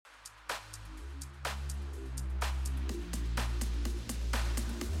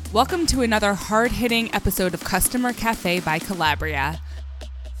Welcome to another hard-hitting episode of Customer Cafe by Calabria.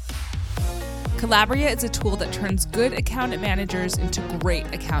 Calabria is a tool that turns good account managers into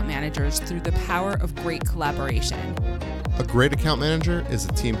great account managers through the power of great collaboration. A great account manager is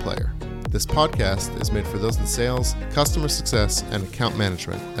a team player. This podcast is made for those in sales, customer success, and account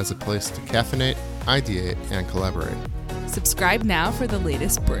management as a place to caffeinate, ideate, and collaborate. Subscribe now for the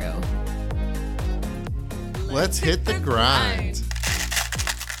latest brew. Let's hit the grind.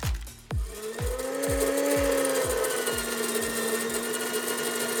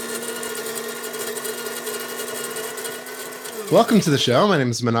 Welcome to the show. My name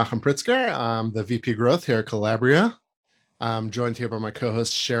is Menachem Pritzker. I'm the VP Growth here at Calabria. I'm joined here by my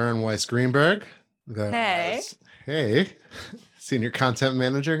co-host Sharon Weiss-Greenberg. Hey, Senior Content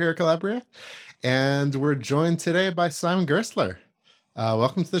Manager here at Calabria. And we're joined today by Simon Gerstler.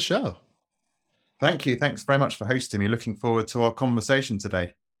 Welcome to the show. Thank you. Thanks very much for hosting me. Looking forward to our conversation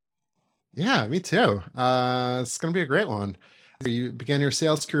today. Yeah, me too. It's going to be a great one. You began your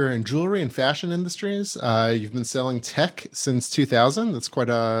sales career in jewelry and fashion industries. You've been selling tech since 2000. That's quite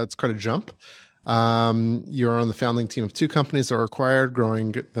a jump. You're on the founding team of two companies that were acquired,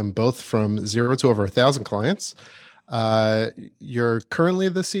 growing them both from 0 to over 1,000 clients. You're currently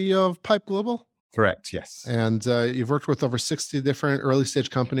the CEO of Pipe Global? Correct, yes. And you've worked with over 60 different early stage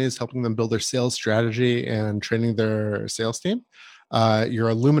companies, helping them build their sales strategy and training their sales team. You're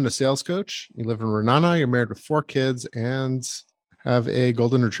a Lumina sales coach. You live in Renana. You're married with 4 kids and have a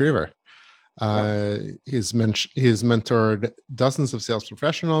golden retriever. He's mentored dozens of sales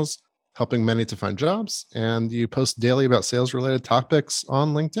professionals, helping many to find jobs, and you post daily about sales-related topics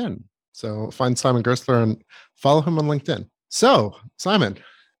on LinkedIn. So find Simon Gerstler and follow him on LinkedIn. So, Simon,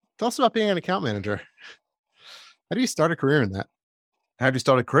 tell us about being an account manager. How do you start a career in that? How do you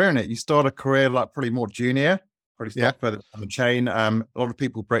start a career in it? You start a career like probably more junior, probably start further down the chain. A lot of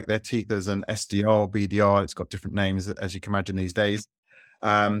people break their teeth as an SDR, BDR. It's got different names, as you can imagine these days.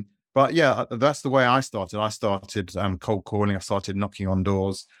 But yeah, that's the way I started. I started cold calling. I started knocking on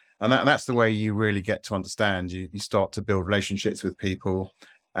doors. And that's the way you really get to understand. You start to build relationships with people.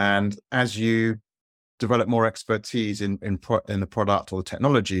 And as you develop more expertise in the product or the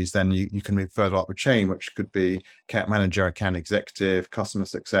technologies, then you can move further up the chain, which could be account manager, account executive, customer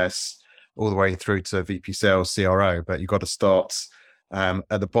success, all the way through to VP sales, CRO. But you've got to start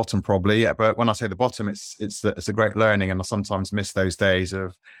at the bottom probably. But when I say the bottom, it's a great learning. And I sometimes miss those days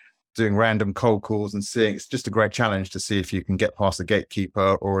of doing random cold calls and seeing. It's just a great challenge to see if you can get past the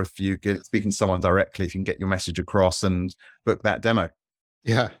gatekeeper, or if you get speaking to someone directly, if you can get your message across and book that demo.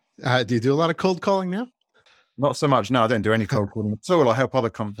 Yeah. Do you do a lot of cold calling now? Not so much. No, I don't do any cold calling at all. I help other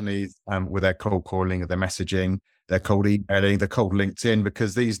companies with their cold calling, their messaging, their cold emailing, their cold LinkedIn,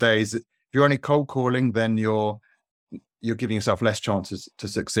 because these days, if you're only cold calling, then you're giving yourself less chances to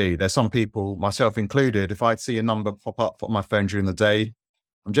succeed. There's some people, myself included, if I see a number pop up on my phone during the day,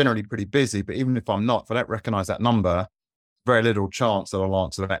 I'm generally pretty busy, but even if I'm not, if I don't recognize that number, very little chance that I'll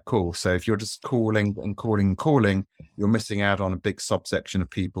answer that call. So if you're just calling and calling and calling, you're missing out on a big subsection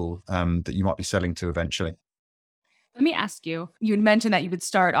of people that you might be selling to eventually. Let me ask you, you mentioned that you would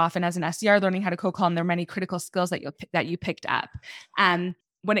start often as an SDR learning how to cold call, and there are many critical skills that you picked up.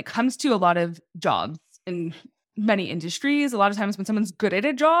 When it comes to a lot of jobs in many industries, a lot of times when someone's good at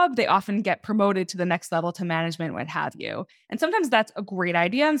a job, they often get promoted to the next level, to management, what have you. And sometimes that's a great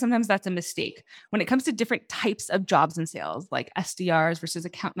idea, and sometimes that's a mistake. When it comes to different types of jobs in sales, like SDRs versus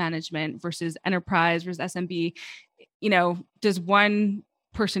account management versus enterprise versus SMB, does one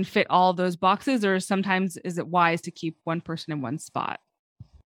person fit all those boxes, or sometimes is it wise to keep one person in one spot?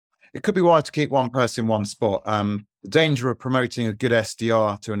 It could be wise to keep one person in one spot. The danger of promoting a good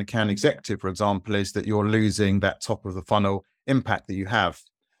SDR to an account executive, for example, is that you're losing that top of the funnel impact that you have.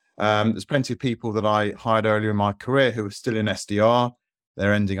 There's plenty of people that I hired earlier in my career who are still in SDR.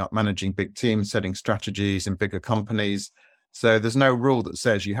 They're ending up managing big teams, setting strategies in bigger companies. So there's no rule that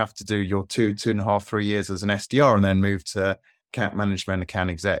says you have to do your 2.5, 3 years as an SDR and then move to account management,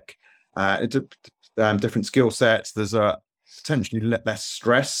 account exec. Different skill sets. There's potentially less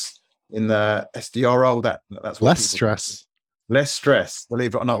stress in the SDR role. That's what less stress. Less stress,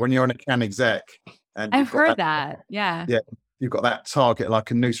 believe it or not, when you're an account exec. And I've heard that. Yeah. Yeah. You've got that target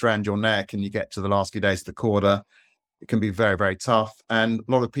like a noose around your neck, and you get to the last few days of the quarter. It can be very, very tough. And a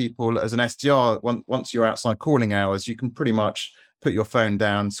lot of people, as an SDR, once you're outside calling hours, you can pretty much put your phone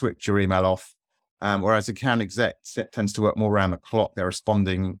down, switch your email off. Whereas account exec tends to work more around the clock. They're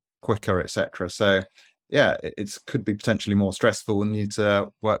responding quicker, etc. So yeah, it could be potentially more stressful, and you need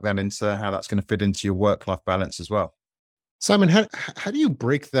to work that into how that's going to fit into your work-life balance as well. Simon, how do you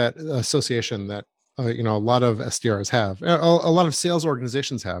break that association that a lot of SDRs have, a lot of sales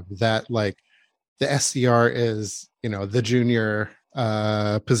organizations have, that like the SDR is, the junior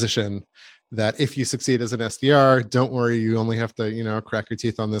position, that if you succeed as an SDR, don't worry, you only have to, crack your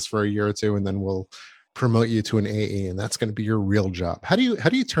teeth on this for a year or two, and then we'll promote you to an AE, and that's going to be your real job. How do you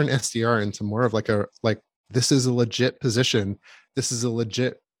turn SDR into more of like this is a legit position, this is a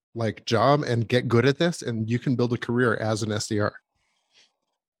legit like job, and get good at this, and you can build a career as an SDR?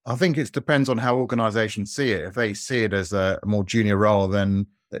 I think it depends on how organizations see it. If they see it as a more junior role, then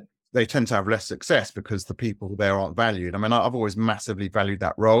they tend to have less success because the people there aren't valued. I mean, I've always massively valued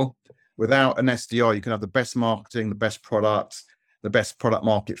that role. Without an SDR, you can have the best marketing, the best products, the best product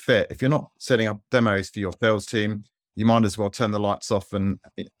market fit. If you're not setting up demos for your sales team, you might as well turn the lights off and,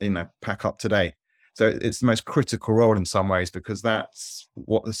 pack up today. So it's the most critical role in some ways, because that's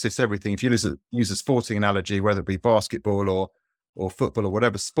what assists everything. If you use a sporting analogy, whether it be basketball or football or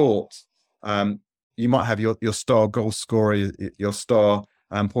whatever sport, you might have your star goal scorer, your star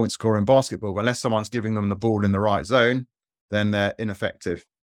point scorer in basketball. Unless someone's giving them the ball in the right zone, then they're ineffective.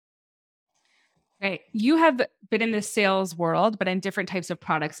 Right. You have been in the sales world, but in different types of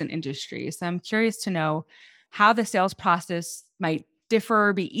products and industries. So I'm curious to know how the sales process might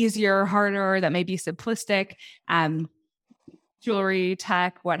differ, be easier, harder, that may be simplistic, jewelry,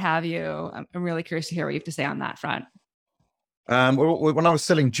 tech, what have you. I'm really curious to hear what you have to say on that front. When I was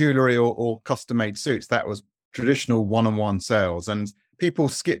selling jewelry or custom-made suits, that was traditional one-on-one sales. And people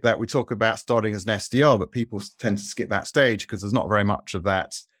skip that. We talk about starting as an SDR, but people tend to skip that stage because there's not very much of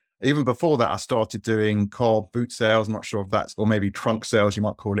that. Even before that, I started doing car boot sales. I'm not sure if that's, or maybe trunk sales, you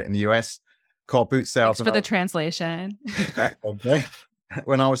might call it in the US. Car boot sales. Thanks for the translation. Okay.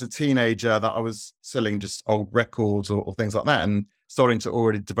 When I was a teenager, that I was selling just old records or things like that, and starting to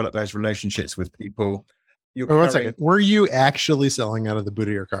already develop those relationships with people. One second. Were you actually selling out of the boot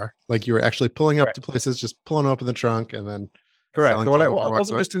of your car? Like you were actually pulling up to places, just pulling open the trunk and then... Correct. Well, I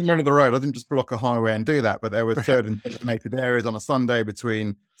wasn't just in the middle of the road. I didn't just block a highway and do that, but there were certain designated areas on a Sunday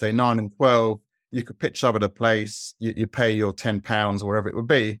between, say, 9 and 12. You could pitch up at a place, you pay your £10 or whatever it would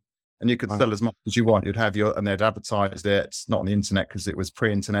be, and you could sell as much as you want. You'd have and they'd advertise it, not on the internet because it was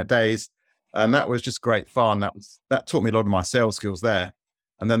pre-internet days. And that was just great fun. That taught me a lot of my sales skills there.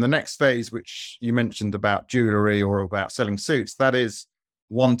 And then the next phase, which you mentioned about jewelry or about selling suits, that is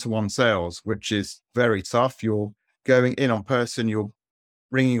one-to-one sales, which is very tough. You're going in on person, you're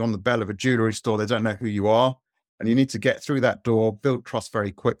ringing on the bell of a jewelry store. They don't know who you are, and you need to get through that door, build trust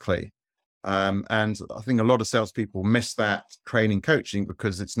very quickly. And I think a lot of salespeople miss that training coaching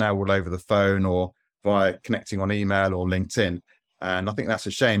because it's now all over the phone or via connecting on email or LinkedIn. And I think that's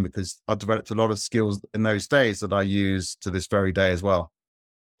a shame because I developed a lot of skills in those days that I use to this very day as well.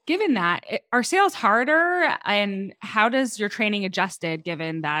 Given that, are sales harder, and how does your training adjusted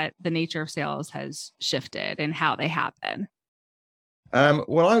given that the nature of sales has shifted and how they happen?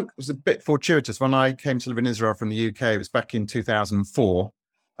 Well, I was a bit fortuitous. When I came to live in Israel from the UK, it was back in 2004.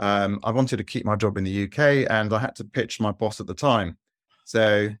 I wanted to keep my job in the UK, and I had to pitch my boss at the time.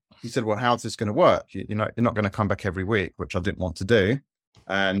 So he said, well, how's this going to work? You're not going to come back every week, which I didn't want to do.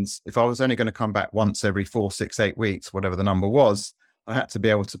 And if I was only going to come back once every 4, 6, 8 weeks, whatever the number was, I had to be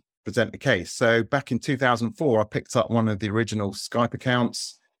able to present the case. So back in 2004, I picked up one of the original Skype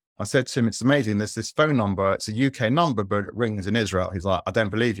accounts. I said to him, it's amazing. There's this phone number. It's a UK number, but it rings in Israel. He's like, I don't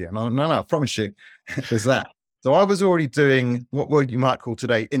believe you. And I'm no, I promise you there's that. So I was already doing what you might call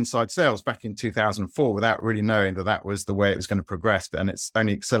today inside sales back in 2004 without really knowing that was the way it was going to progress. And it's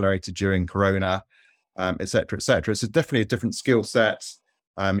only accelerated during Corona, et cetera, et cetera. It's definitely a different skill set.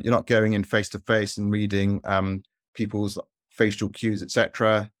 You're not going in face to face and reading people's facial cues, et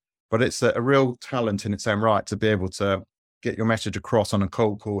cetera. But it's a real talent in its own right to be able to get your message across on a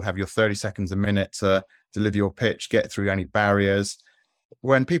cold call, have your 30 seconds a minute to deliver your pitch, get through any barriers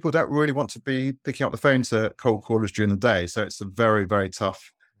when people don't really want to be picking up the phone to cold callers during the day. So it's a very, very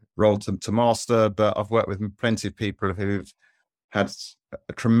tough role to master. But I've worked with plenty of people who've had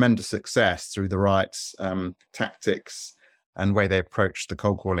a tremendous success through the right tactics and way they approach the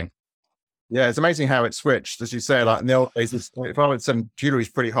cold calling. Yeah, it's amazing how it switched. As you say, like in the old days, if I would sell jewelry,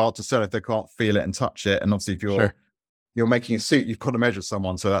 it's pretty hard to sell if they can't feel it and touch it. And obviously, if you're making a suit, you've got to measure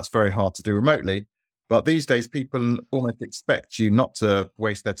someone. So that's very hard to do remotely. But these days, people almost expect you not to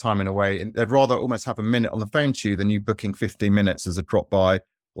waste their time in a way. And they'd rather almost have a minute on the phone to you than you booking 15 minutes as a drop by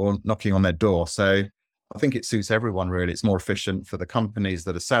or knocking on their door. So I think it suits everyone, really. It's more efficient for the companies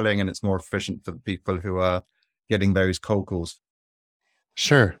that are selling, and it's more efficient for the people who are getting those cold calls.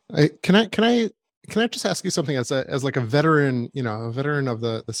 Sure. Can I just ask you something as like a veteran, a veteran of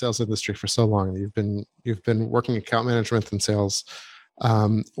the sales industry for so long? You've been working account management and sales.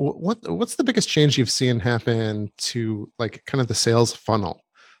 What's the biggest change you've seen happen to like kind of the sales funnel?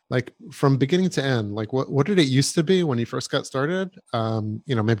 Like from beginning to end, like what did it used to be when you first got started?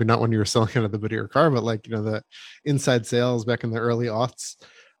 Maybe not when you were selling out of the hood of your car, but like, the inside sales back in the early aughts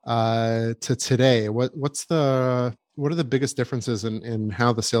to today. What are the biggest differences in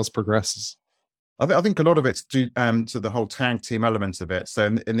how the sales progresses? I think a lot of it's due to the whole tag team element of it.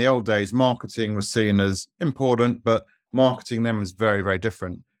 So in the old days, marketing was seen as important, but marketing then was very, very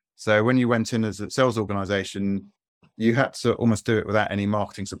different. So when you went in as a sales organization, you had to almost do it without any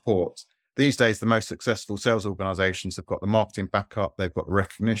marketing support. These days, the most successful sales organizations have got the marketing backup, they've got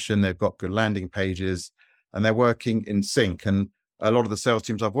recognition, they've got good landing pages, and they're working in sync. And a lot of the sales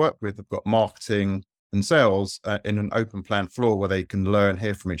teams I've worked with have got marketing and sales in an open plan floor where they can learn,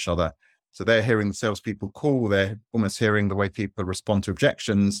 hear from each other. So they're hearing the salespeople call, they're almost hearing the way people respond to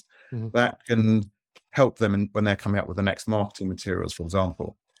objections. Mm-hmm. That can help them when they're coming up with the next marketing materials, for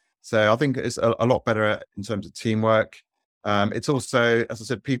example. So I think it's a lot better in terms of teamwork. It's also, as I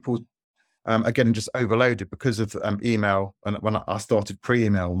said, people are getting just overloaded because of email. And when I started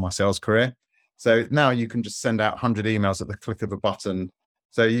pre-email in my sales career, so now you can just send out 100 emails at the click of a button.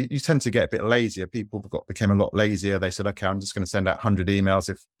 So you tend to get a bit lazier. People became a lot lazier. They said, okay, I'm just going to send out 100 emails.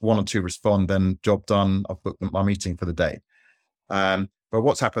 If 1 or 2 respond, then job done. I've booked my meeting for the day. But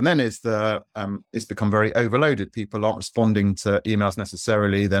what's happened then is it's become very overloaded. People aren't responding to emails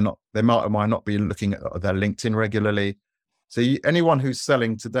necessarily. They might or might not be looking at their LinkedIn regularly. So anyone who's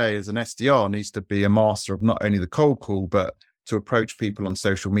selling today as an SDR needs to be a master of not only the cold call, but to approach people on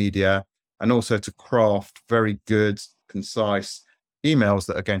social media and also to craft very good, concise emails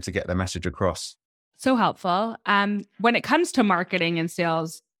that are going to get their message across. So helpful. When it comes to marketing and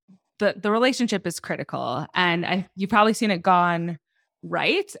sales, the relationship is critical. And you've probably seen it gone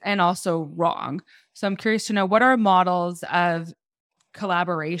right and also wrong. So I'm curious to know, what are models of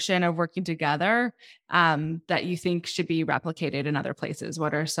collaboration, of working together, that you think should be replicated in other places?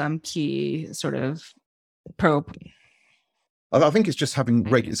 What are some key sort of I think it's just having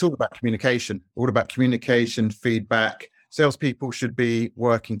it's all about communication, feedback. Salespeople should be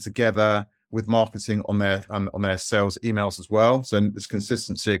working together with marketing on their sales emails as well. So there's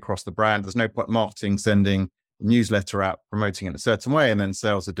consistency across the brand. There's no point marketing sending a newsletter out promoting it in a certain way, and then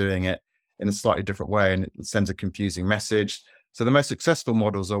sales are doing it in a slightly different way, and it sends a confusing message. So the most successful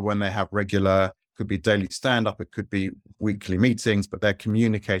models are when they have regular, could be daily stand-up, it could be weekly meetings, but they're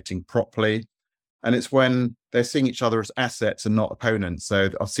communicating properly. And it's when they're seeing each other as assets and not opponents. So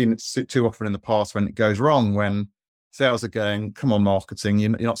I've seen it too often in the past when it goes wrong, when sales are going, come on, marketing,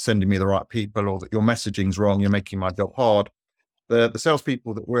 you're not sending me the right people, or that your messaging's wrong, you're making my job hard. The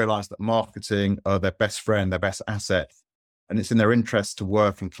salespeople that realize that marketing are their best friend, their best asset, and it's in their interest to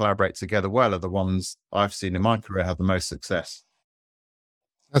work and collaborate together well, are the ones I've seen in my career have the most success.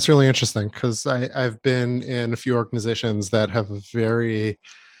 That's really interesting, because I've been in a few organizations that have a very,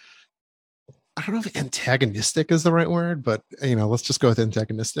 I don't know if antagonistic is the right word, but let's just go with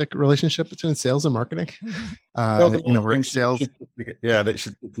antagonistic relationship between sales and marketing. We're in sales. Yeah, they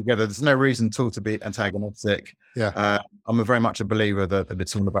should be together. There's no reason at all to be antagonistic. Yeah, I'm very much a believer that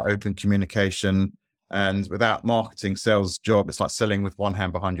it's all about open communication. And without marketing, sales job, it's like selling with one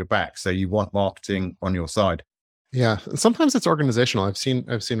hand behind your back. So you want marketing on your side. Yeah, and sometimes it's organizational. I've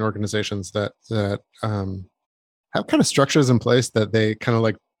seen organizations that have kind of structures in place that they kind of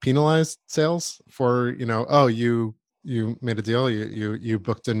like penalize sales for, oh, you made a deal, you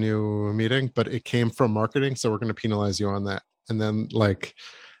booked a new meeting, but it came from marketing, so we're going to penalize you on that. And then like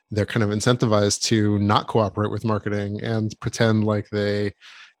they're kind of incentivized to not cooperate with marketing and pretend like they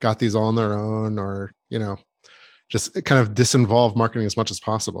got these all on their own, or just kind of disinvolve marketing as much as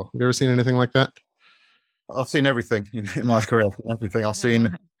possible. Have you ever seen anything like that? I've seen everything in my career. Everything I've seen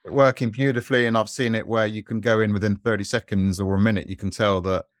it working beautifully, and I've seen it where you can go in within 30 seconds or a minute. You can tell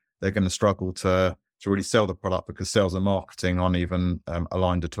that they're going to struggle to really sell the product because sales and marketing aren't even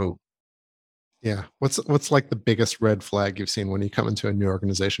aligned at all. Yeah. What's like the biggest red flag you've seen when you come into a new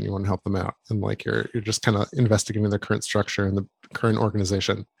organization, you want to help them out, and like you're just kind of investigating their current structure and the current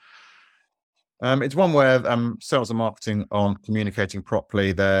organization? It's one where sales and marketing aren't communicating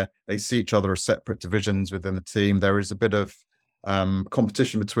properly. They see each other as separate divisions within the team. There is a bit of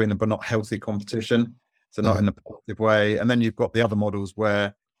competition between them, but not healthy competition. So not in a positive way. And then you've got the other models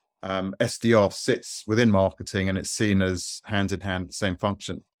where SDR sits within marketing and it's seen as hand in hand, the same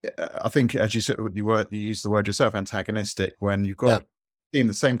function. I think, as you said, you used the word yourself, antagonistic, when you've got in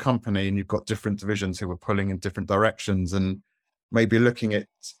the same company and you've got different divisions who are pulling in different directions and maybe looking at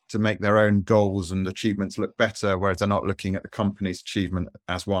to make their own goals and achievements look better, whereas they're not looking at the company's achievement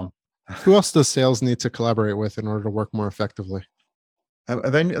as one. Who else does sales need to collaborate with in order to work more effectively?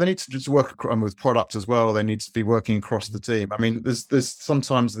 They need to just work with product as well. They need to be working across the team. I mean, there's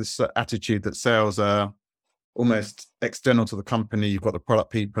sometimes this attitude that sales are almost external to the company. You've got the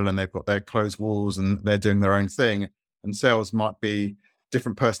product people and they've got their closed walls and they're doing their own thing. And sales might be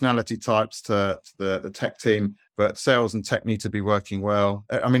different personality types to the tech team, but sales and tech need to be working well.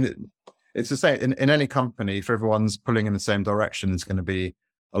 I mean, it's the same in any company. If everyone's pulling in the same direction, there's going to be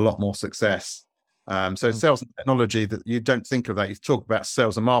a lot more success. So sales and technology, that you don't think of that. You talk about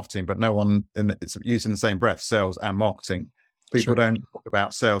sales and marketing, but no one it's used in the same breath, sales and marketing. People don't talk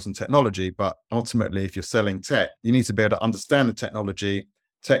about sales and technology, but ultimately, if you're selling tech, you need to be able to understand the technology.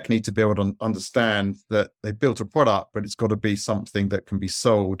 Tech need to be able to understand that they built a product, but it's got to be something that can be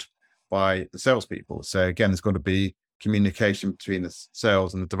sold by the salespeople. So again, there's got to be communication between the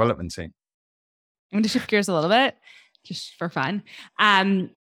sales and the development team. I'm going to shift gears a little bit, just for fun.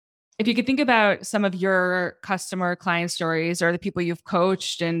 If you could think about some of your customer client stories or the people you've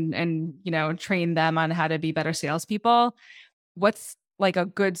coached and trained them on how to be better salespeople, what's like a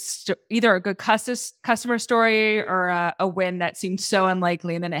good either a good customer story or a win that seemed so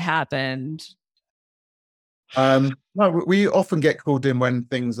unlikely and then it happened? No, we often get called in when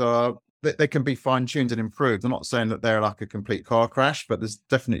things are they can be fine-tuned and improved. I'm not saying that they're like a complete car crash, but there's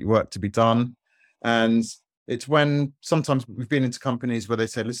definitely work to be done. And it's when sometimes we've been into companies where they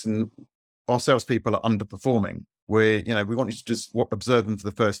say, listen, our salespeople are underperforming. We want you to just observe them for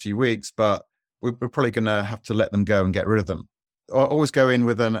the first few weeks, but we're probably going to have to let them go and get rid of them. I always go in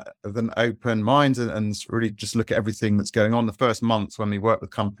with an open mind and really just look at everything that's going on. The first months when we work with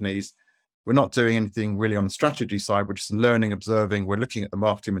companies, we're not doing anything really on the strategy side. We're just learning, observing. We're looking at the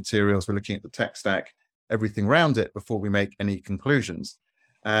marketing materials. We're looking at the tech stack, everything around it before we make any conclusions.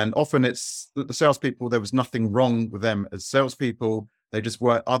 And often it's the salespeople, there was nothing wrong with them as salespeople. They just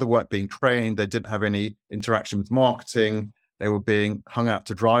weren't being trained. They didn't have any interaction with marketing. They were being hung out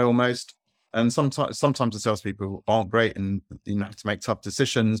to dry almost. And sometimes the salespeople aren't great and you have to make tough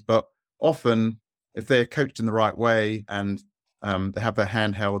decisions. But often if they're coached in the right way and they have their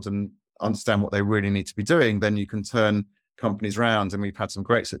hand held and understand what they really need to be doing, then you can turn companies around. And we've had some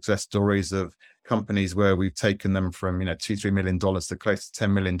great success stories of companies where we've taken them from $2-3 million to close to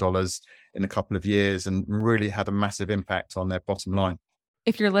 $10 million in a couple of years and really had a massive impact on their bottom line.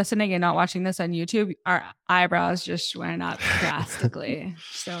 If you're listening and not watching this on YouTube, our eyebrows just went up drastically.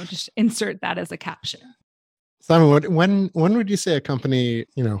 So just insert that as a caption. Simon, when would you say a company,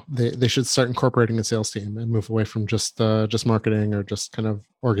 they should start incorporating a sales team and move away from just marketing or just kind of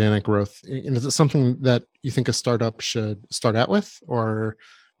organic growth? And is it something that you think a startup should start out with or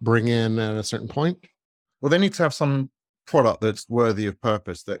bring in at a certain point? Well, they need to have some product that's worthy of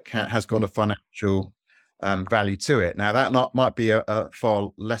purpose, that has got a financial value to it. Now, that might be a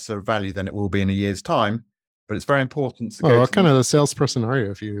far lesser value than it will be in a year's time, but it's very important to what kind of a salesperson are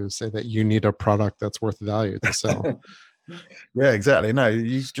you if you say that you need a product that's worth value to sell? Yeah, exactly. No,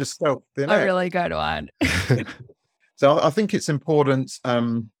 you just sell a really good one. So I think it's important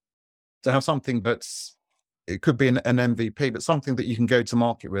to have something it could be an MVP, but something that you can go to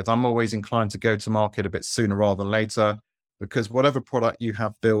market with. I'm always inclined to go to market a bit sooner rather than later, because whatever product you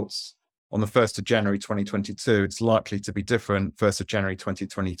have built on the 1st of January 2022, it's likely to be different 1st of January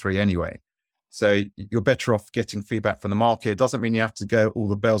 2023 anyway. So you're better off getting feedback from the market. It doesn't mean you have to go all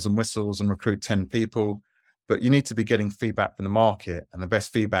the bells and whistles and recruit 10 people, but you need to be getting feedback from the market. And the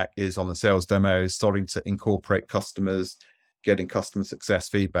best feedback is on the sales demos, starting to incorporate customers, getting customer success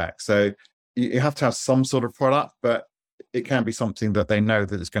feedback. So you have to have some sort of product, but it can be something that they know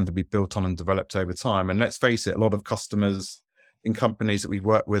that it's going to be built on and developed over time. And let's face it, a lot of customers in companies that we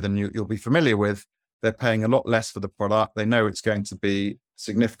work with and you'll be familiar with, they're paying a lot less for the product. They know it's going to be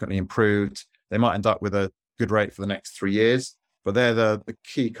significantly improved. They might end up with a good rate for the next 3 years, but they're the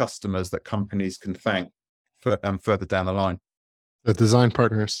key customers that companies can thank further down the line. The design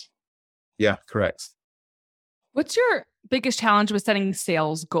partners. Yeah, correct. What's your biggest challenge with setting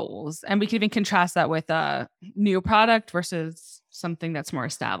sales goals? And we can even contrast that with a new product versus something that's more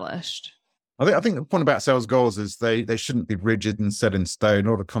established. I think the point about sales goals is they shouldn't be rigid and set in stone. A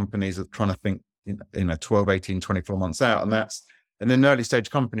lot of companies are trying to think 12, 18, 24 months out, and in an early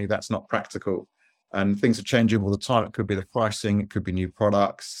stage company, that's not practical. And things are changing all the time. It could be the pricing, it could be new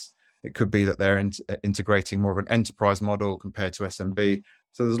products, it could be that they're integrating more of an enterprise model compared to SMB.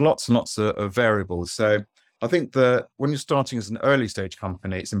 So there's lots and lots of variables. So I think that when you're starting as an early stage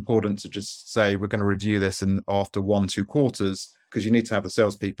company, it's important to just say, we're going to review this after 1-2 quarters, because you need to have the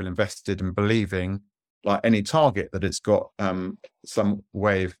salespeople invested in believing, like any target, that it's got some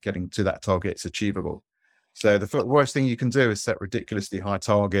way of getting to that target. It's achievable. So the worst thing you can do is set ridiculously high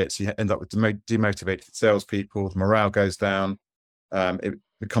targets. You end up with demotivated salespeople, the morale goes down. it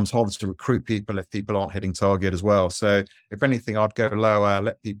becomes harder to recruit people if people aren't hitting target as well. So if anything, I'd go lower,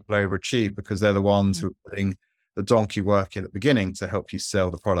 let people overachieve, because they're the ones who are putting the donkey work in at the beginning to help you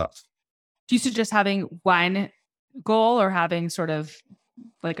sell the product. Do you suggest having one goal, or having sort of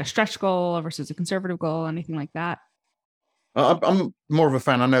like a stretch goal versus a conservative goal, anything like that? I'm more of a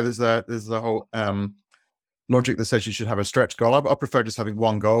fan. I know there's a whole logic that says you should have a stretch goal. I prefer just having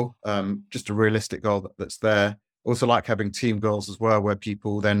one goal, just a realistic goal that's there. Also like having team goals as well, where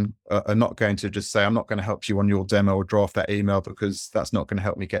people then are not going to just say, I'm not going to help you on your demo or draft that email because that's not going to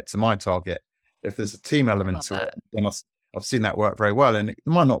help me get to my target. If there's a team element to it, then I've seen that work very well. And it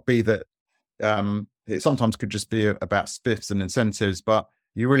might not be that, it sometimes could just be about spiffs and incentives, but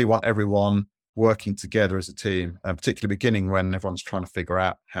you really want everyone working together as a team, particularly beginning when everyone's trying to figure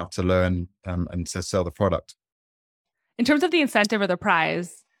out how to learn and to sell the product. In terms of the incentive or the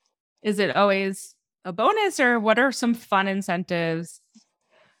prize, is it always a bonus, or what are some fun incentives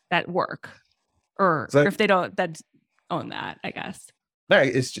that work, or if they don't, that own that, I guess? No,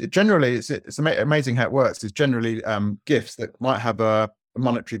 it's generally, it's amazing how it works. It's generally gifts that might have a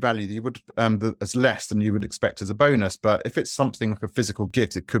monetary value that you would as less than you would expect as a bonus. But if it's something like a physical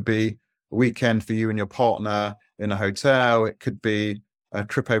gift, it could be a weekend for you and your partner in a hotel. It could be a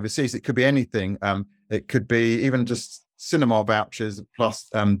trip overseas. It could be anything. It could be even just cinema vouchers plus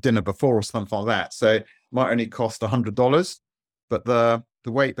dinner before or something like that. So it might only cost $100, but the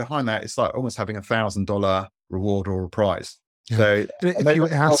weight behind that is like almost having $1,000 reward or a prize. Yeah. So if you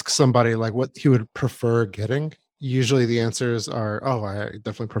ask somebody like what he would prefer getting, usually the answers are, oh, I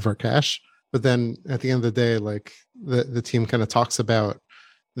definitely prefer cash. But then at the end of the day, like the team kind of talks about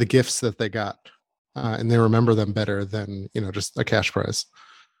the gifts that they got, and they remember them better than, just a cash prize.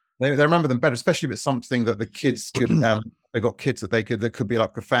 They remember them better, especially if it's something that the kids could, they got kids that could be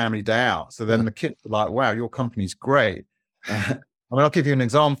like a family day out. So then the kids are like, wow, your company's great. I'll give you an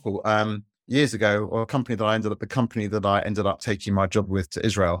example. Years ago, the company that I ended up taking my job with to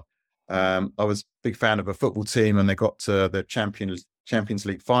Israel, I was a big fan of a football team, and they got to the Champions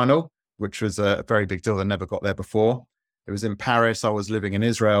League final, which was a very big deal. They never got there before. It was in Paris. I was living in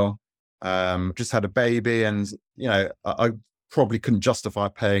Israel, just had a baby, and I probably couldn't justify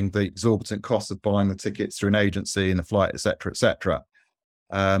paying the exorbitant cost of buying the tickets through an agency and the flight, et cetera.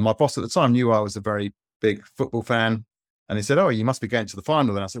 My boss at the time knew I was a very big football fan, and he said, "Oh, you must be going to the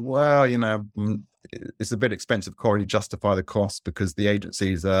final." And I said, "Well, it's a bit expensive to already justify the cost because the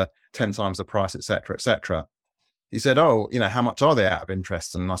agencies are 10 times the price, et cetera." He said, "Oh, how much are they out of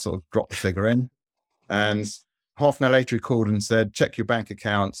interest?" And I sort of dropped the figure in, and half an hour later, he called and said, "Check your bank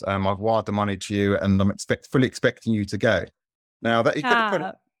account. I've wired the money to you, and I'm fully expecting you to go." Now that he could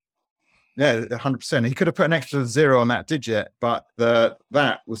have put, 100%. He could have put an extra zero on that digit, but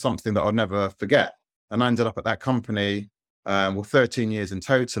that was something that I'll never forget. And I ended up at that company, 13 years in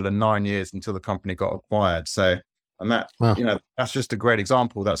total, and 9 years until the company got acquired. So, and that, that's just a great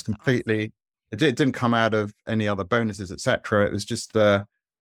example. That's completely, it didn't come out of any other bonuses, etc. It was just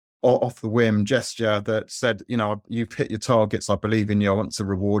off the whim gesture that said, you've hit your targets. I believe in you. I want to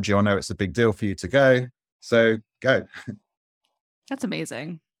reward you. I know it's a big deal for you to go. So go. That's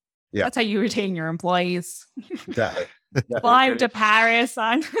amazing. Yeah. That's how you retain your employees. Exactly. Fly to Paris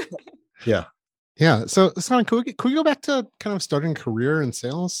on. Yeah. Yeah. So, Simon, could we go back to kind of starting a career in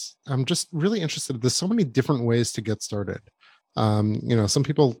sales? I'm just really interested. There's so many different ways to get started. Some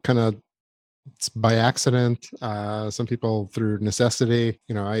people kind of, it's by accident. Some people through necessity.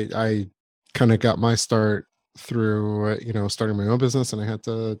 I kind of got my start through, starting my own business, and I had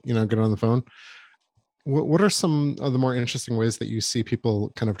to, get on the phone. What are some of the more interesting ways that you see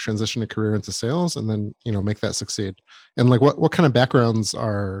people kind of transition a career into sales and then, make that succeed? And like, what kind of backgrounds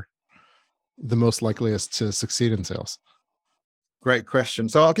are the most likeliest to succeed in sales? Great question.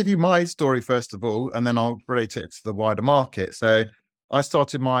 So I'll give you my story first of all, and then I'll relate it to the wider market. So I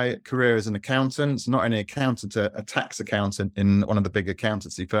started my career as an accountant, not only accountant, a tax accountant in one of the big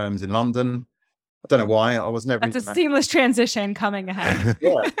accountancy firms in London. I don't know why. I was never. That's a seamless transition coming ahead.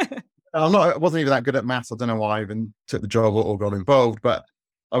 Yeah. I wasn't even that good at maths. I don't know why I even took the job or got involved, but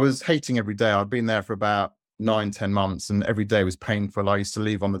I was hating every day. I'd been there for about 9-10 months, and every day was painful. I used to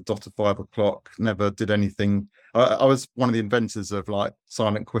leave on the dot of 5 o'clock, never did anything. I was one of the inventors of like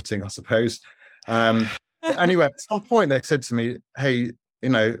silent quitting, I suppose. Anyway, at some point they said to me, "Hey,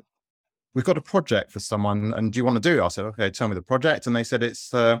 we've got a project for someone, and do you want to do it?" I said, "Okay, tell me the project." And they said,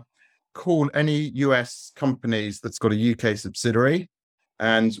 "It's call any US companies that's got a UK subsidiary,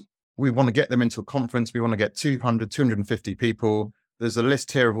 and we want to get them into a conference. We want to get 250 people. There's a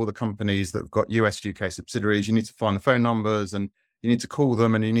list here of all the companies that have got US, UK subsidiaries. You need to find the phone numbers, and you need to call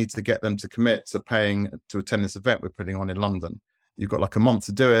them, and you need to get them to commit to paying to attend this event we're putting on in London." You've got like a month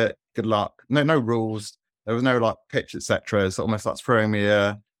to do it. Good luck. No rules. There was no like pitch, etc. It's almost like throwing me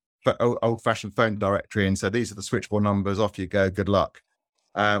a old-fashioned phone directory and said, these are the switchboard numbers. Off you go. Good luck.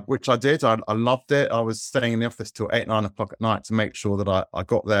 Which I did. I loved it. I was staying in the office till 8, 9 o'clock at night to make sure that I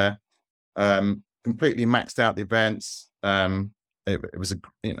got there. Completely maxed out the events. It was a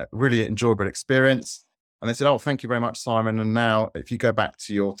really enjoyable experience. And they said, oh, thank you very much, Simon. And now if you go back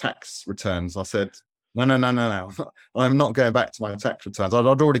to your tax returns, I said, no. I'm not going back to my tax returns. I'd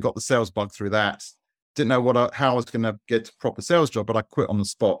already got the sales bug through that. Didn't know how I was going to get a proper sales job, but I quit on the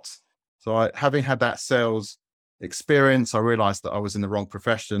spot. So having had that sales experience, I realized that I was in the wrong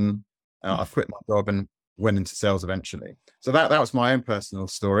profession. I quit my job and went into sales eventually. So that was my own personal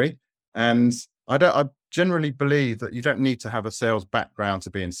story. And I generally believe that you don't need to have a sales background to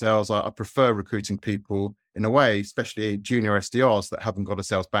be in sales. I prefer recruiting people in a way, especially junior SDRs that haven't got a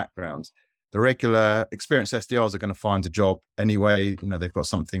sales background. The regular experienced SDRs are going to find a job anyway. They've got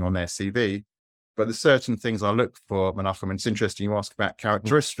something on their CV. But there's certain things I look for, Menachem, and it's interesting you ask about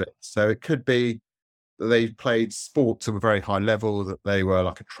characteristics. So it could be that they played sport to a very high level, that they were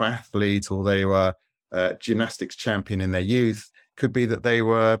like a triathlete, or they were a gymnastics champion in their youth. Could be that they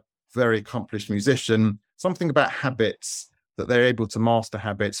were a very accomplished musician. Something about habits, that they're able to master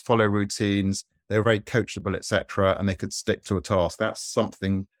habits, follow routines, they're very coachable, etc., and they could stick to a task. That's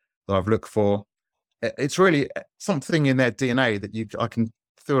something that I've looked for. It's really something in their DNA that I can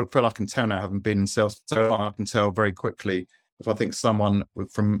feel I can tell now, having been in sales so long. I can tell very quickly if I think someone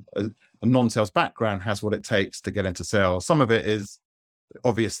from a non-sales background has what it takes to get into sales. Some of it is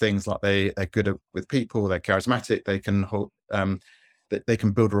obvious things like they're good with people, they're charismatic, they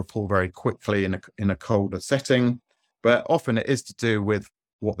can build a rapport very quickly in a colder setting. But often it is to do with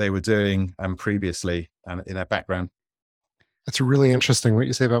what they were doing previously in their background. That's really interesting what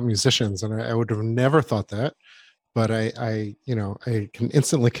you say about musicians, and I would have never thought that, but I can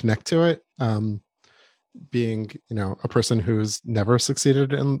instantly connect to it. Being, a person who's never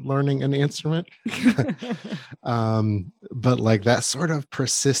succeeded in learning any instrument, but like that sort of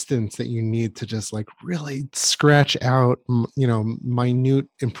persistence that you need to just like really scratch out, minute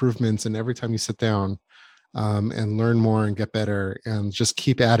improvements, and every time you sit down and learn more and get better and just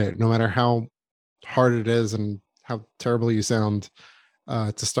keep at it, no matter how hard it is and how terrible you sound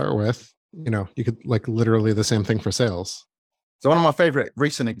to start with. You could like literally the same thing for sales. So one of my favorite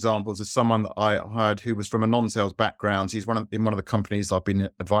recent examples is someone that I hired who was from a non-sales background. He's in one of the companies I've been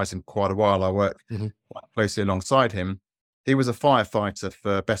advising quite a while. I work quite closely alongside him. He was a firefighter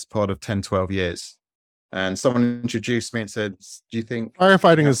for the best part of 10, 12 years. And someone introduced me and said, do you think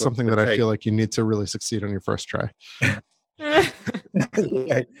firefighting is something that I feel like you need to really succeed on your first try? Yeah,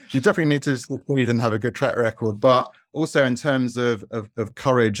 you definitely need to succeed and have a good track record, but also in terms of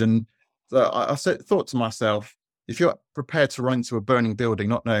courage. And so I thought to myself, if you're prepared to run into a burning building,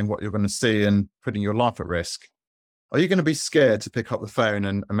 not knowing what you're going to see and putting your life at risk, are you going to be scared to pick up the phone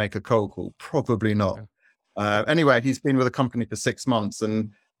and make a cold call? Probably not. Anyway, he's been with the company for 6 months,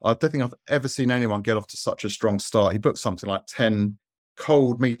 and I don't think I've ever seen anyone get off to such a strong start. He booked something like 10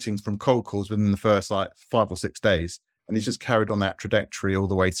 cold meetings from cold calls within the first 5 or 6 days. And he's just carried on that trajectory all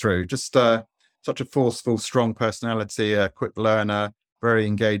the way through. Just such a forceful, strong personality, a quick learner, very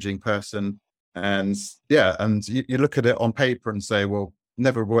engaging person. And you look at it on paper and say, well,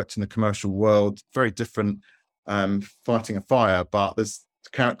 never worked in the commercial world, very different fighting a fire, but there's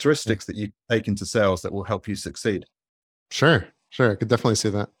characteristics that you take into sales that will help you succeed. Sure. I could definitely see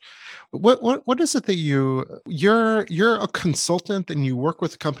that. What is it that you're a consultant and you work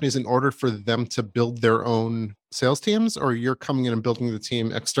with companies in order for them to build their own sales teams, or you're coming in and building the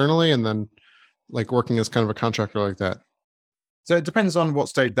team externally and then like working as kind of a contractor like that? So it depends on what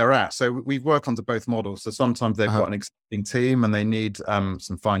stage they're at. So we work under both models. So sometimes they've got an existing team and they need some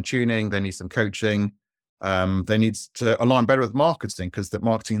fine tuning. They need some coaching. They need to align better with marketing because the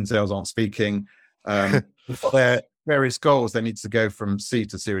marketing and sales aren't speaking. For their various goals, they need to go from C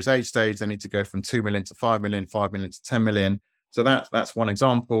to Series A stage. They need to go from 2 million to 5 million, 5 million to 10 million. So that's one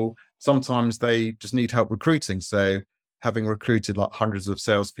example. Sometimes they just need help recruiting. So having recruited like hundreds of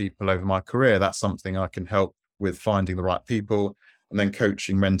salespeople over my career, that's something I can help with, finding the right people and then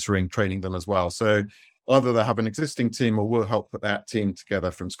coaching, mentoring, training them as well. So either they have an existing team or we'll help put that team together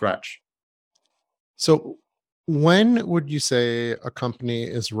from scratch. So when would you say a company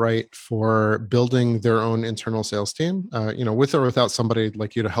is right for building their own internal sales team, with or without somebody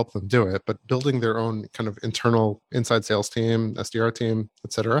like you to help them do it, but building their own kind of internal inside sales team, SDR team,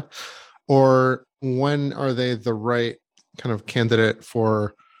 et cetera? Or when are they the right kind of candidate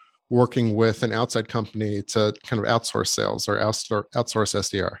for working with an outside company to kind of outsource sales or outsource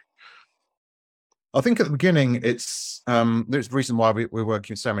SDR? I think at the beginning, there's the reason why we're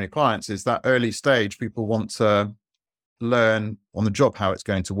working with so many clients is that early stage, people want to learn on the job how it's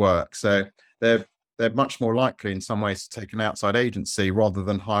going to work. So they're much more likely in some ways to take an outside agency rather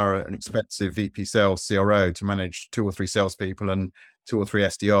than hire an expensive VP sales CRO to manage 2 or 3 salespeople and 2 or 3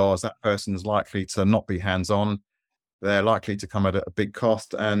 SDRs. That person is likely to not be hands-on. They're likely to come at a big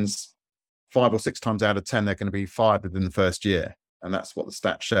cost, and 5 or 6 times out of 10, they're going to be fired within the first year. And that's what the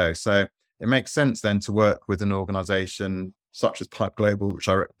stats show. So it makes sense then to work with an organization such as Pipe Global, which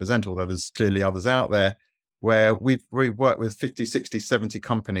I represent, although there's clearly others out there, where we've worked with 50, 60, 70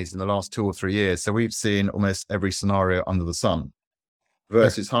 companies in the last 2 or 3 years. So we've seen almost every scenario under the sun,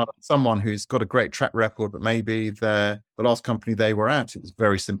 versus someone who's got a great track record, but maybe the last company they were at, it was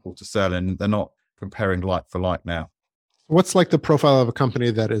very simple to sell, and they're not comparing like for like now. What's like the profile of a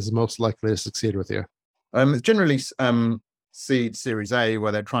company that is most likely to succeed with you? Generally, seed, Series A,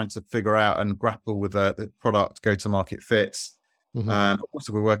 where they're trying to figure out and grapple with the product go-to-market fits.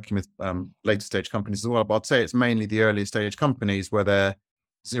 Also, we're working with later stage companies as well, but I'd say it's mainly the earlier stage companies where they're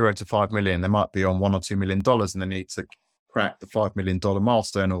 0 to 5 million. They might be on $1 or $2 million, and they need to crack the $5 million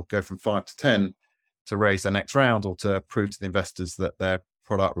milestone or go from 5 to 10 to raise their next round, or to prove to the investors that their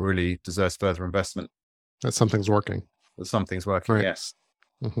product really deserves further investment. That something's working. That something's working, right. Yes.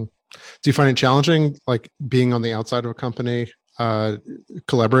 Do you find it challenging, like being on the outside of a company,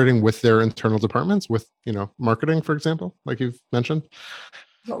 collaborating with their internal departments, with, marketing, for example, like you've mentioned?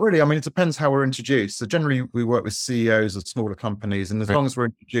 Not really. I mean, it depends how we're introduced. So generally, we work with CEOs of smaller companies, and as long as we're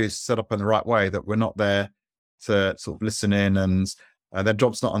introduced, set up in the right way, that we're not there to sort of listen in, and their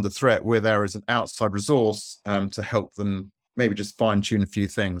job's not under threat. We're there as an outside resource to help them maybe just fine tune a few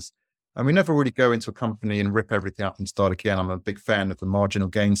things. And we never really go into a company and rip everything up and start again. I'm a big fan of the marginal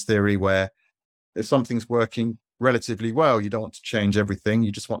gains theory, where if something's working relatively well, you don't want to change everything.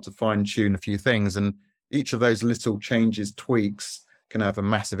 You just want to fine tune a few things. And each of those little changes, tweaks, can have a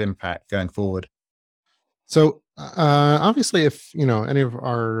massive impact going forward. So obviously, if any of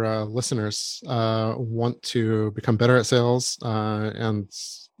our listeners want to become better at sales and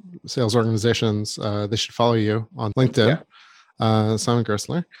sales organizations, they should follow you on LinkedIn, Simon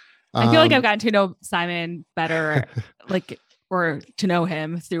Gerstler. I feel like I've gotten to know Simon better, or to know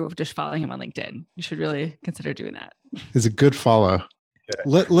him through just following him on LinkedIn. You should really consider doing that. He's a good follow.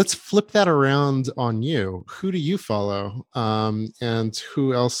 Yeah. Let's flip that around on you. Who do you follow? And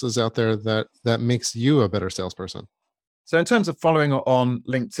who else is out there that makes you a better salesperson? So in terms of following on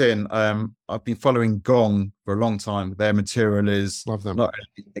LinkedIn, I've been following Gong for a long time. Their material is love them.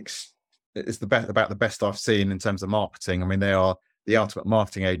 It's about the best I've seen in terms of marketing. I mean, they are the ultimate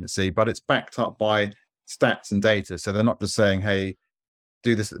marketing agency, but it's backed up by stats and data. So they're not just saying, hey,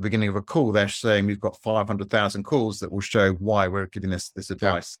 do this at the beginning of a call. They're saying we've got 500,000 calls that will show why we're giving this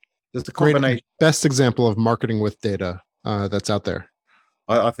advice. There's the combination. Best example of marketing with data that's out there.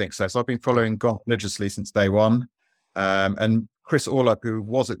 I think so. So I've been following Gong religiously since day one. And Chris Orlup, who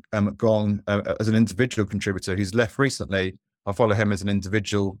was at Gong as an individual contributor, who's left recently, I follow him as an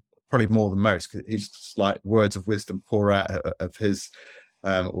individual probably more than most, because he's just like words of wisdom pour out of his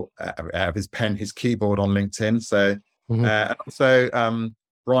pen, his keyboard on LinkedIn. So, and also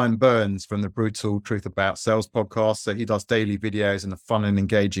Brian Burns from the Brutal Truth About Sales podcast. So he does daily videos in a fun and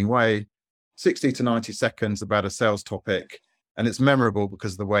engaging way, 60 to 90 seconds about a sales topic. And it's memorable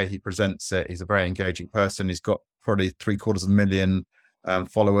because of the way he presents it. He's a very engaging person. He's got probably 750,000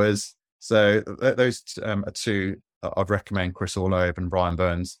 followers. So those are two I'd recommend, Chris Orlup and Brian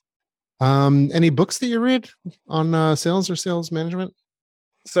Burns. Any books that you read on sales or sales management?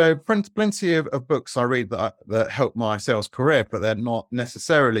 So plenty of books I read that help my sales career, but they're not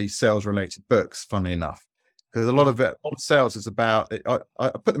necessarily sales related books, funnily enough, because a lot of sales is about, I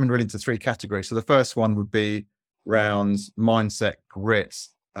put them really into 3 categories. So the first one would be around mindset, grit,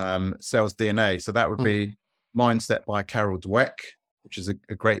 sales DNA. So that would be Mindset by Carol Dweck, which is a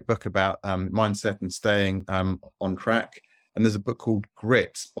great book about mindset and staying on track. And there's a book called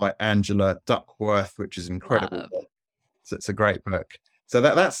Grit by Angela Duckworth, which is incredible. So it's a great book. So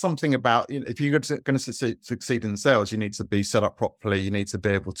that's something about, if you're going to succeed in sales, you need to be set up properly. You need to be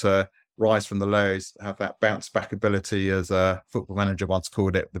able to rise from the lows, have that bounce back ability, as a football manager once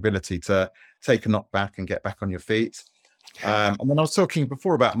called it, the ability to take a knock back and get back on your feet. And then I was talking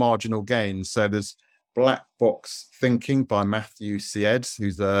before about marginal gains. So there's Black Box Thinking by Matthew Syed,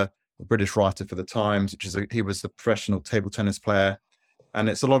 who's a British writer for the Times, he was a professional table tennis player. And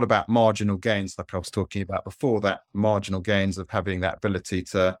it's a lot about marginal gains, like I was talking about before, that marginal gains of having that ability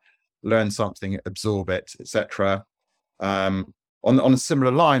to learn something, absorb it, etc. On a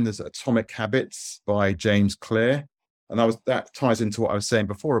similar line, there's Atomic Habits by James Clear. And that ties into what I was saying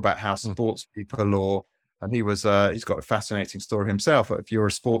before about how sports people and he's got a fascinating story himself. If you're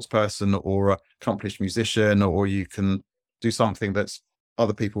a sports person or an accomplished musician, or you can do something that's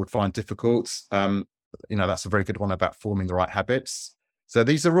other people would find difficult, that's a very good one about forming the right habits. So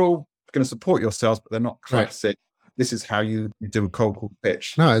these are all going to support your sales, but they're not classic. Right. This is how you do a cold call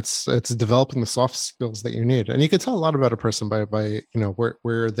pitch. No, it's developing the soft skills that you need, and you can tell a lot about a person by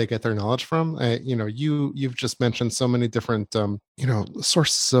where they get their knowledge from. You've just mentioned so many different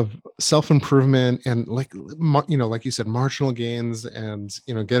sources of self-improvement, and like you said, marginal gains, and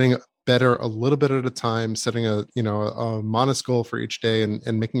getting better a little bit at a time, setting a modest goal for each day,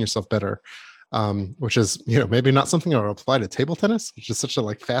 and making yourself better. Which is maybe not something I would apply to table tennis, which is such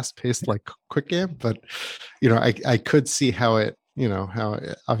a fast-paced quick game, but I could see how it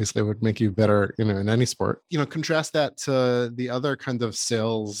obviously would make you better in any sport. Contrast that to the other kind of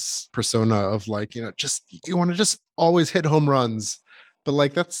sales persona of just you want to just always hit home runs,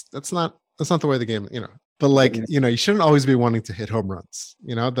 but that's not the way the game but you shouldn't always be wanting to hit home runs.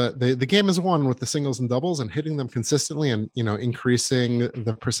 The game is won with the singles and doubles, and hitting them consistently, and increasing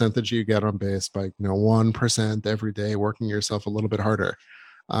the percentage you get on base by 1% every day, working yourself a little bit harder.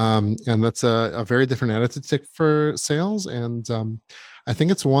 And that's a very different attitude to take for sales, and I think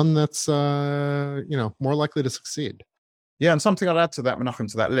it's one that's more likely to succeed. Yeah, and something I'll add to that,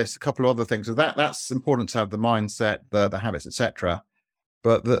 Menachem, to that list, a couple of other things. So that's important to have the mindset, the habits, etc.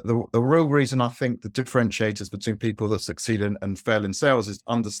 But the real reason I think the differentiators between people that succeed and fail in sales is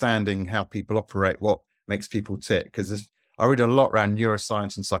understanding how people operate, what makes people tick. Because I read a lot around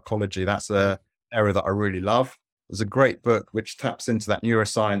neuroscience and psychology. That's an area that I really love. There's a great book which taps into that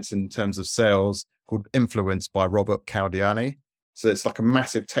neuroscience in terms of sales called Influence by Robert Cialdini. So it's like a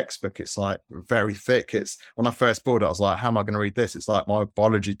massive textbook. It's very thick. When I first bought it, I was like, how am I going to read this? It's like my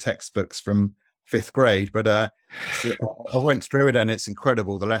biology textbooks from 5th grade, but I went through it, and it's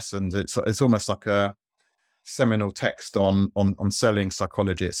incredible, the lessons. It's almost like a seminal text on selling,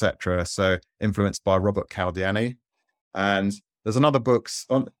 psychology, etc. So Influenced by Robert Cialdini. And there's another book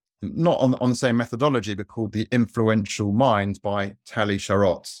not on the same methodology, but called The Influential Mind by Tali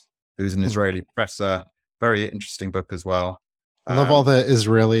Sharot, who's an Israeli professor. Very interesting book as well. I love all the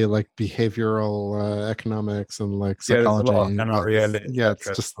Israeli behavioral economics and psychology. It's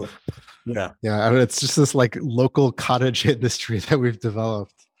just it's just this local cottage industry that we've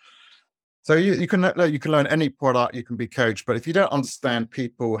developed. So you can learn any product, you can be coached, but if you don't understand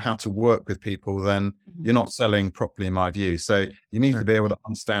people, how to work with people, then you're not selling properly, in my view. So you need to be able to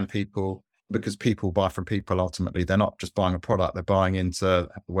understand people, because people buy from people. Ultimately, they're not just buying a product; they're buying into the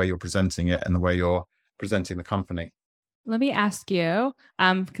way you're presenting it and the way you're presenting the company. Let me ask you,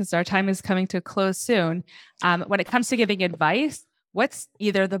 because our time is coming to a close soon. When it comes to giving advice, what's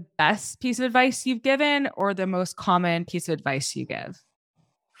either the best piece of advice you've given or the most common piece of advice you give?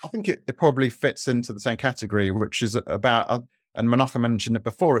 I think it probably fits into the same category, which is about, and Menachem mentioned it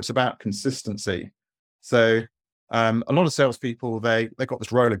before, it's about consistency. So a lot of salespeople, they got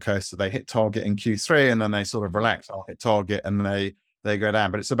this roller coaster. They hit target in Q3 and then they sort of relax. I'll hit target and they go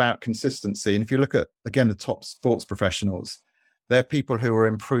down, but it's about consistency. And if you look at, again, the top sports professionals, they're people who are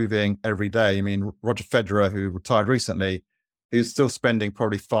improving every day. I mean, Roger Federer, who retired recently, who's still spending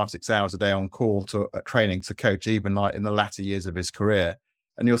probably 5-6 hours a day on call to training to coach, even in the latter years of his career.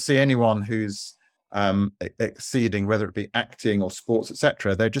 And you'll see anyone who's exceeding, whether it be acting or sports,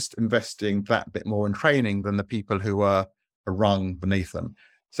 etc., they're just investing that bit more in training than the people who are a rung beneath them.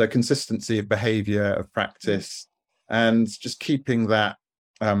 So consistency of behavior, of practice, and just keeping that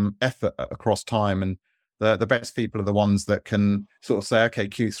effort across time. And the best people are the ones that can sort of say, okay,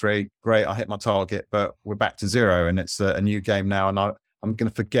 Q3, great, I hit my target, but we're back to zero and it's a new game now. And I'm going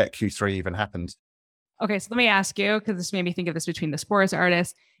to forget Q3 even happened. Okay, so let me ask you, because this made me think of this between the sports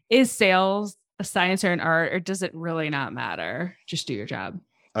artists. Is sales a science or an art, or does it really not matter? Just do your job.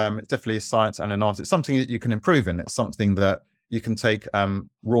 It's definitely a science and an art. It's something that you can improve in. It's something that you can take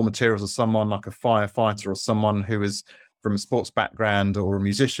raw materials of someone like a firefighter or someone who is from a sports background or a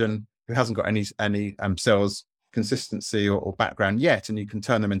musician who hasn't got any sales consistency or background yet, and you can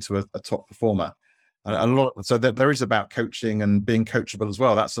turn them into a top performer. So there is about coaching and being coachable as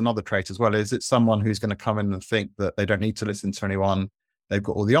well. That's another trait as well. Is it someone who's going to come in and think that they don't need to listen to anyone, they've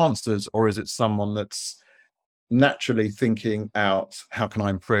got all the answers, or is it someone that's naturally thinking out, how can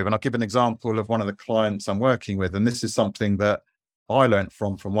I improve? And I'll give an example of one of the clients I'm working with. And this is something that I learned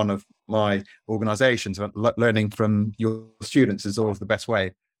from one of my organizations. Learning from your students is always the best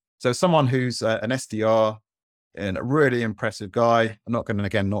way. So someone who's an SDR and a really impressive guy, I'm not going to,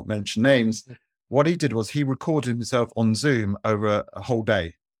 again, not mention names. What he did was he recorded himself on Zoom over a whole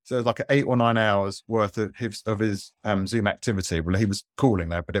day. So it was like 8 or 9 hours worth of his Zoom activity. Well, he was calling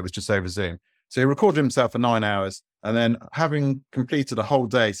though, but it was just over Zoom. So he recorded himself for 9 hours, and then having completed a whole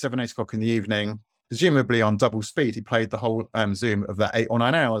day, 7, 8 o'clock in the evening, presumably on double speed, he played the whole Zoom of that 8 or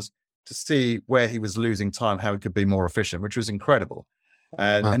 9 hours to see where he was losing time, how he could be more efficient, which was incredible.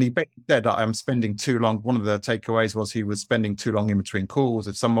 And he said that I'm spending too long. One of the takeaways was he was spending too long in between calls.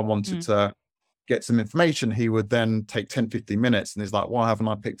 If someone wanted to get some information, he would then take 10, 15 minutes. And he's like, why haven't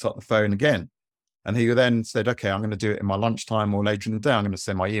I picked up the phone again? And he then said, okay, I'm going to do it in my lunchtime or later in the day. I'm going to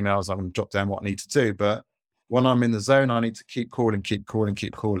send my emails. I'm going to jot down what I need to do. But when I'm in the zone, I need to keep calling.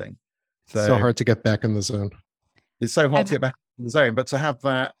 So hard to get back in the zone. It's so hard to get back in the zone. But to have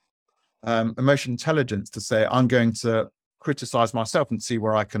that emotional intelligence to say, I'm going to criticize myself and see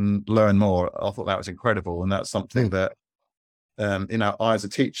where I can learn more. I thought that was incredible. And that's something that, I, as a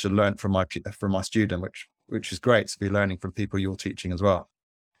teacher, learned from my student, which is great to be learning from people you're teaching as well.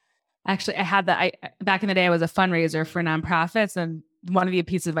 Actually, I had that. Back in the day, I was a fundraiser for nonprofits, and one of the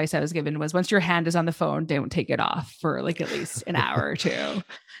pieces of advice I was given was, once your hand is on the phone, don't take it off for like at least an hour or two,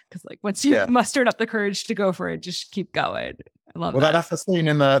 because like once you mustered up the courage to go for it, just keep going. I love that. That's the scene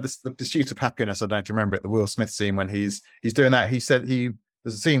in the Pursuit of Happiness. I don't remember it. The Will Smith scene when he's doing that. He said there's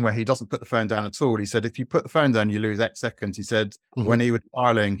a scene where he doesn't put the phone down at all. He said, if you put the phone down, you lose 8 seconds. He said when he was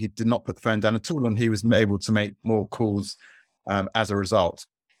filing, he did not put the phone down at all, and he was able to make more calls as a result.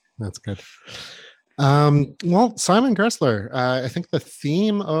 That's good. Well, Simon Gerstler, I think the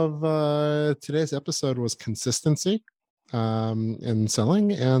theme of today's episode was consistency in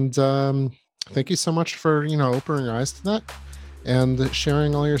selling. And thank you so much for, opening your eyes to that and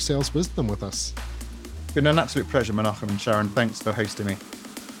sharing all your sales wisdom with us. It's been an absolute pleasure, Menachem and Sharon. Thanks for hosting me.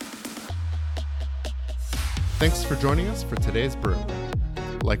 Thanks for joining us for today's brew.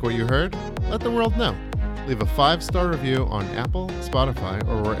 Like what you heard? Let the world know. Leave a 5-star review on Apple, Spotify,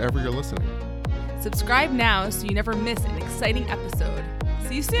 or wherever you're listening. Subscribe now so you never miss an exciting episode.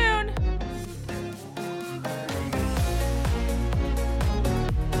 See you soon!